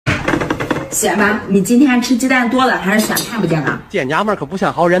雪妈，你今天吃鸡蛋多了，还是选看不见了？这娘们可不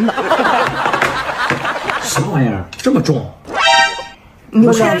像好人呐！什么玩意儿这么重？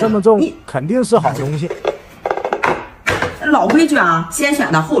分量这么重，肯定是好东西。老规矩啊，先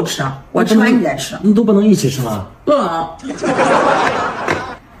选的后吃，我吃完你再吃。你都不能一起吃吗？不。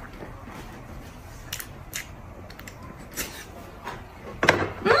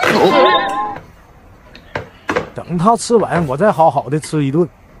等他吃完，我再好好的吃一顿。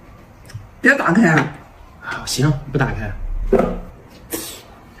别打开。啊，行，不打开。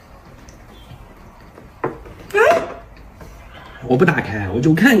我不打开，我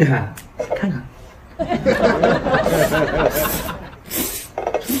就看看，看看。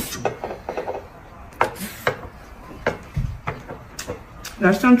有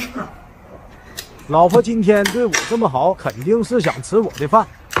点想吃。老婆今天对我这么好，肯定是想吃我的饭。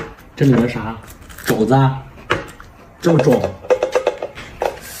这里面啥？肘子，这么重。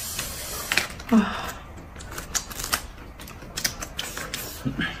啊！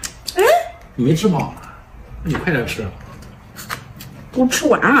哎，你没吃饱啊？那你快点吃。都吃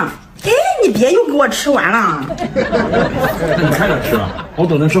完了。哎，你别又给我吃完了。那你快点吃，我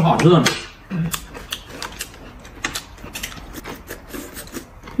等着吃好吃的呢。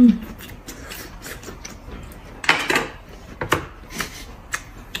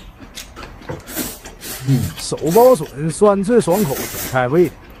手包笋酸脆爽口，挺开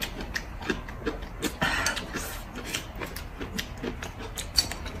胃。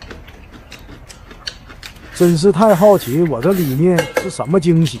真是太好奇我这里面是什么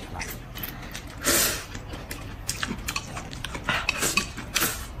惊喜了。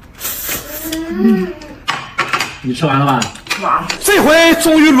你吃完了吧？哇！这回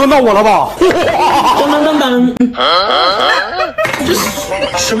终于轮到我了吧？噔噔噔噔！这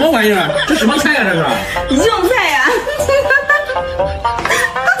什么玩意儿？这什么菜呀？这是？硬菜呀！